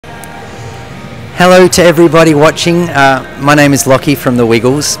Hello to everybody watching. My name is Lachy from The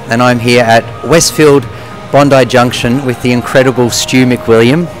Wiggles, and I'm here at Westfield Bondi Junction with the incredible Stu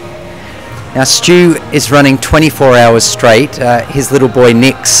McWilliam. Now, Stu is running 24 hours straight. His little boy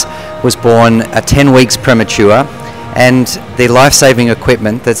Nix was born 10 weeks premature, and the life-saving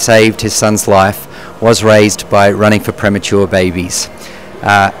equipment that saved his son's life was raised by running for premature babies.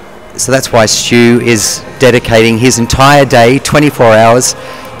 So that's why Stu is dedicating his entire day, 24 hours,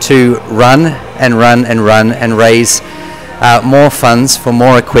 to run and run and run and raise more funds for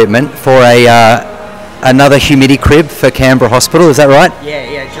more equipment for another humidity crib for Canberra Hospital. Is that right?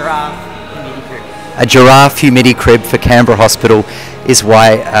 Yeah, giraffe humidity crib. A giraffe humidity crib for Canberra Hospital is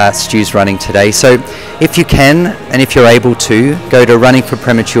why Stu's running today. So if you can and if you're able to, go to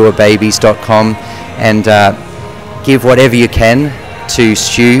runningforprematurebabies.com and give whatever you can to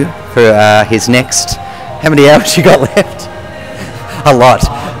Stu for his next. How many hours you got left? A lot.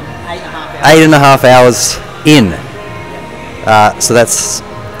 8.5 hours in. So that's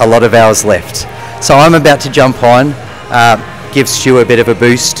a lot of hours left. So I'm about to jump on, give Stu a bit of a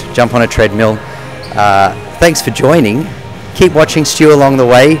boost, jump on a treadmill. Thanks for joining. Keep watching Stu along the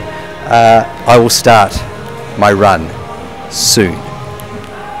way. I will start my run soon.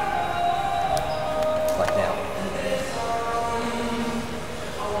 Like now.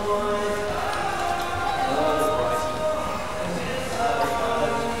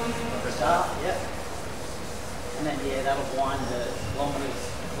 Yep. And then that'll wind the kilometres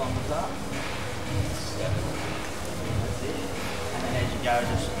up. That's it. And then as you go,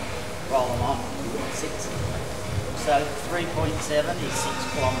 just roll them on. 6. So 3.7 is 6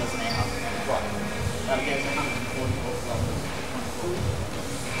 kilometres an hour. Right. That'll get us 144 kilometres.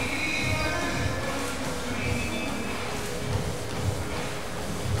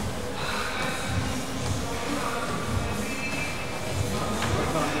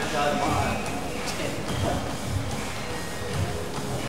 We're going to go